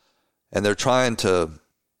now. And they're trying to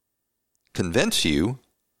convince you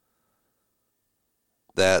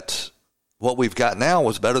that what we've got now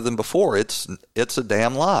was better than before. It's a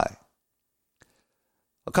damn lie.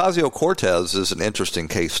 Ocasio-Cortez is an interesting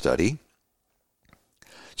case study.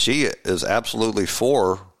 She is absolutely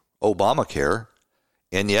for Obamacare,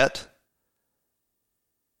 and yet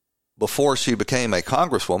before she became a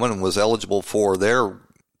congresswoman and was eligible for their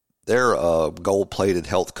gold-plated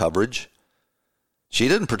health coverage, she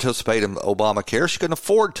didn't participate in Obamacare. She couldn't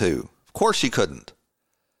afford to. Of course she couldn't.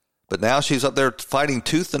 But now she's up there fighting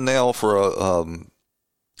tooth and nail for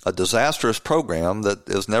a disastrous program that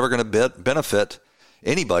is never going to benefit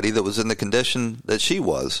anybody that was in the condition that she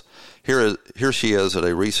was. Here she is at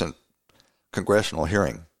a recent congressional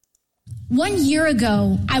hearing. 1 year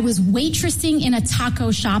ago, I was waitressing in a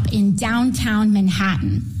taco shop in downtown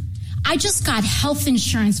Manhattan. I just got health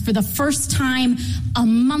insurance for the first time a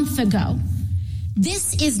month ago.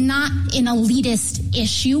 This is not an elitist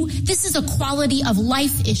issue. This is a quality of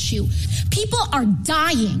life issue. People are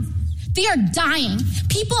dying. They are dying.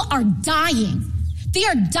 People are dying. They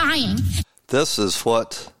are dying. This is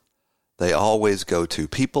what they always go to.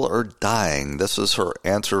 People are dying. This is her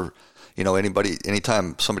answer.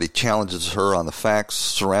 Anytime somebody challenges her on the facts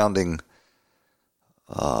surrounding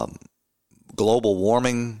global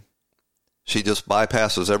warming, she just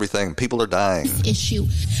bypasses everything. People are dying. Issue.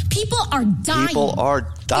 People are dying. People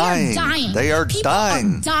are dying. They are People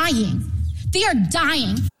dying. are dying. They are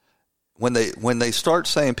dying. When they start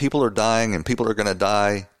saying people are dying and people are going to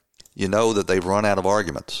die, you know that they've run out of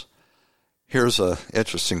arguments. Here's an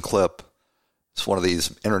interesting clip. It's one of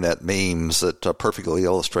these internet memes that perfectly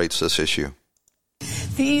illustrates this issue.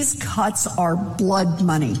 These cuts are blood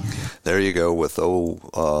money. There you go with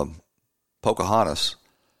Pocahontas.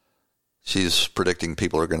 She's predicting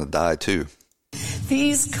people are going to die too.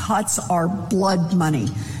 These cuts are blood money.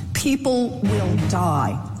 People will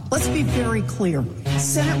die. Let's be very clear.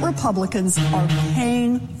 Senate Republicans are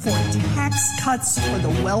paying for tax cuts for the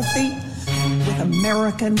wealthy with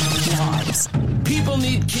American lives. People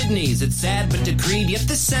need kidneys, it's sad but decreed, yet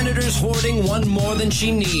the senator's hoarding one more than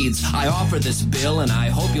she needs. I offer this bill and I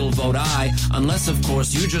hope you'll vote aye, unless of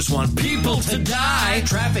course you just want people to die.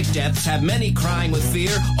 Traffic deaths have many crying with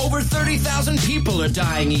fear. Over 30,000 people are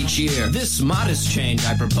dying each year. This modest change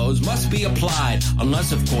I propose must be applied,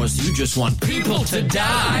 unless of course you just want people to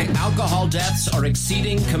die. Alcohol deaths are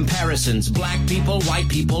exceeding comparisons. Black people, white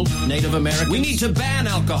people, Native Americans. We need to ban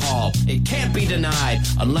alcohol. It can't be denied,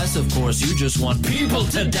 unless of course you just want people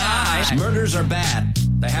to die. Murders are bad.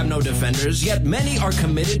 They have no defenders, yet many are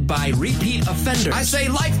committed by repeat offenders. I say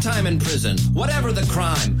lifetime in prison, whatever the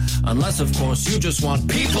crime, unless of course you just want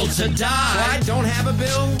people to die. So I don't have a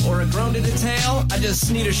bill or a groan to detail. I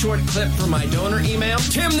just need a short clip for my donor email.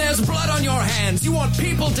 Tim, there's blood on your hands. You want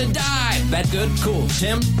people to die. That good? Cool.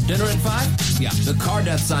 Tim, dinner at 5? Yeah. The car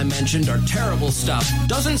deaths I mentioned are terrible stuff.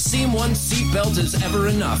 Doesn't seem one seatbelt is ever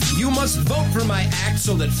enough. You must vote for my act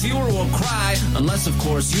so that fewer will cry, unless of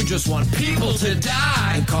course you just want people to die.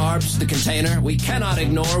 The carbs, the container, we cannot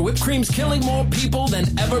ignore. Whipped cream's killing more people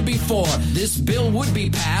than ever before. This bill would be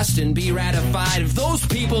passed and be ratified if those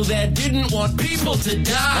people that didn't want people to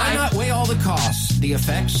die. Why not weigh all the costs, the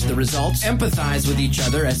effects, the results, empathize with each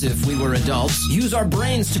other as if we were adults, use our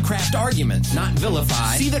brains to craft arguments, not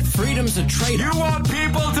vilify, see that freedom's a trade-off. You want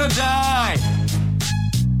people to die!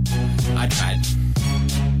 I tried.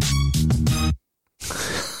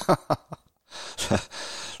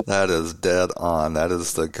 That is dead on. That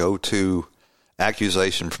is the go-to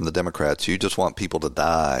accusation from the Democrats. You just want people to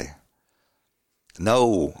die.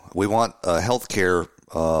 No, we want health care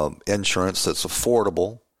insurance that's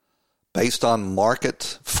affordable, based on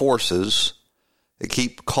market forces that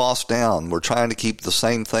keep costs down. We're trying to keep the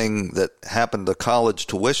same thing that happened to college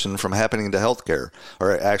tuition from happening to health care.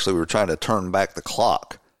 Or actually, we were trying to turn back the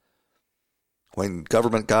clock. When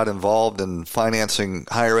government got involved in financing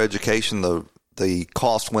higher education, the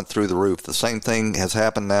cost went through the roof. The same thing has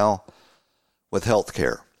happened now with health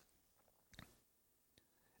care.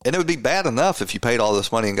 And it would be bad enough if you paid all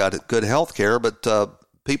this money and got good health care, but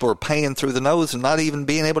people are paying through the nose and not even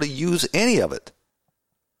being able to use any of it.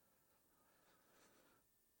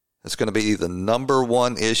 It's going to be the number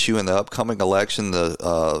one issue in the upcoming election.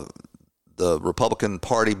 The Republican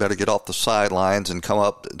Party better get off the sidelines and come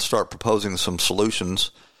up and start proposing some solutions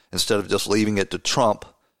instead of just leaving it to Trump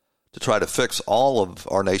to try to fix all of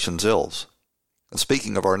our nation's ills. And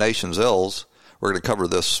speaking of our nation's ills, we're going to cover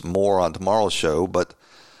this more on tomorrow's show, but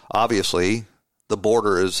obviously the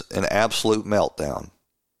border is an absolute meltdown.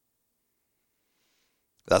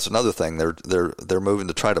 That's another thing. They're moving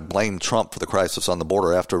to try to blame Trump for the crisis on the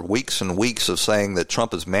border after weeks and weeks of saying that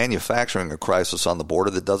Trump is manufacturing a crisis on the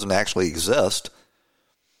border that doesn't actually exist.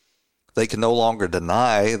 They can no longer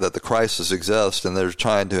deny that the crisis exists, and they're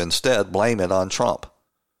trying to instead blame it on Trump.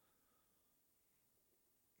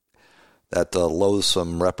 That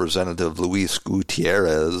loathsome Representative Luis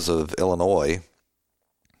Gutierrez of Illinois,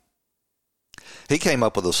 he came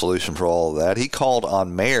up with a solution for all of that. He called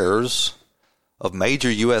on mayors of major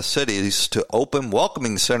U.S. cities to open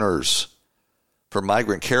welcoming centers for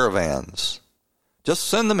migrant caravans. Just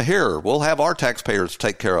send them here. We'll have our taxpayers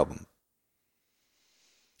take care of them.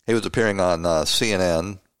 He was appearing on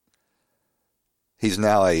CNN. He's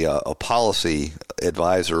now a policy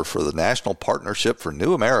advisor for the National Partnership for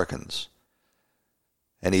New Americans.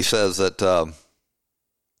 And he says that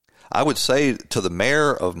I would say to the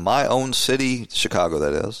mayor of my own city, Chicago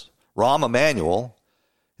that is, Rahm Emanuel,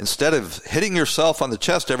 instead of hitting yourself on the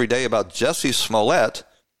chest every day about Jussie Smollett,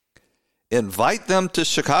 invite them to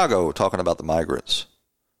Chicago, talking about the migrants.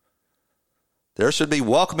 There should be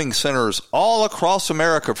welcoming centers all across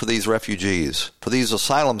America for these refugees, for these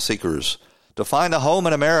asylum seekers, to find a home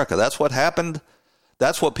in America. That's what happened.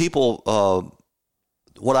 That's what people,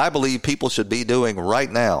 what I believe people should be doing right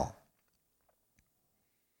now.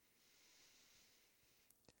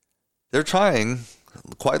 They're trying,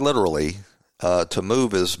 quite literally, to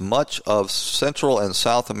move as much of Central and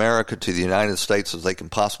South America to the United States as they can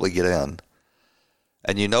possibly get in.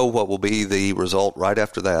 And you know what will be the result right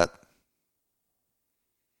after that?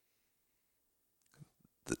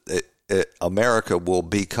 America will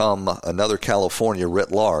become another California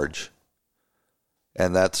writ large.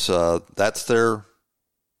 And that's their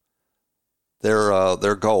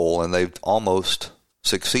goal, and they've almost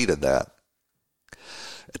succeeded that.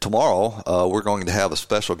 Tomorrow, we're going to have a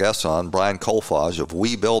special guest on, Brian Kolfage of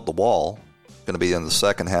We Build the Wall. Going to be in the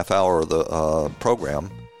second half hour of the program.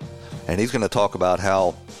 And he's going to talk about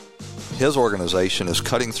how his organization is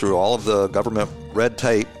cutting through all of the government red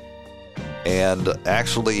tape and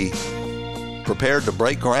actually prepared to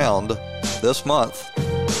break ground this month.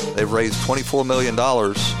 They've raised $24 million,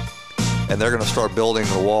 and they're going to start building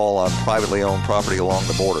the wall on privately owned property along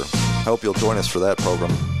the border. Hope you'll join us for that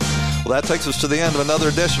program. Well, that takes us to the end of another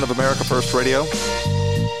edition of America First Radio.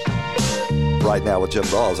 Right Now with Jim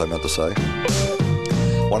Dawes, I meant to say.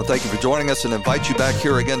 I want to thank you for joining us and invite you back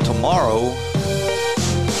here again tomorrow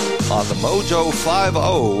on the Mojo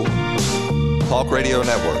 50 Talk Radio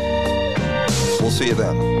Network. We'll see you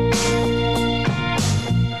then.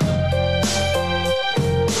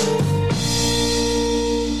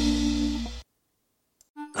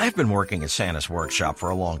 I've been working at Santa's workshop for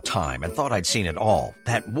a long time and thought I'd seen it all.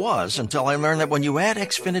 That was until I learned that when you add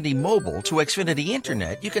Xfinity Mobile to Xfinity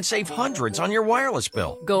Internet, you can save hundreds on your wireless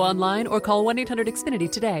bill. Go online or call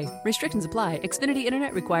 1-800-XFINITY today. Restrictions apply. Xfinity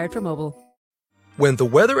Internet required for mobile. When the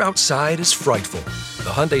weather outside is frightful, the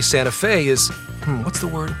Hyundai Santa Fe is,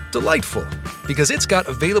 delightful. Because it's got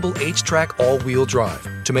available H-Track all-wheel drive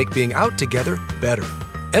to make being out together better.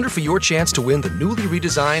 Enter for your chance to win the newly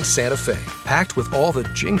redesigned Santa Fe, packed with all the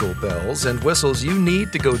jingle bells and whistles you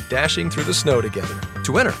need to go dashing through the snow together.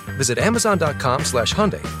 To enter, visit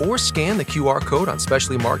Amazon.com/Hyundai or scan the QR code on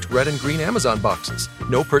specially marked red and green Amazon boxes.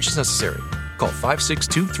 No purchase necessary. Call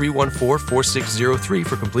 562-314-4603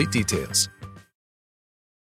 for complete details.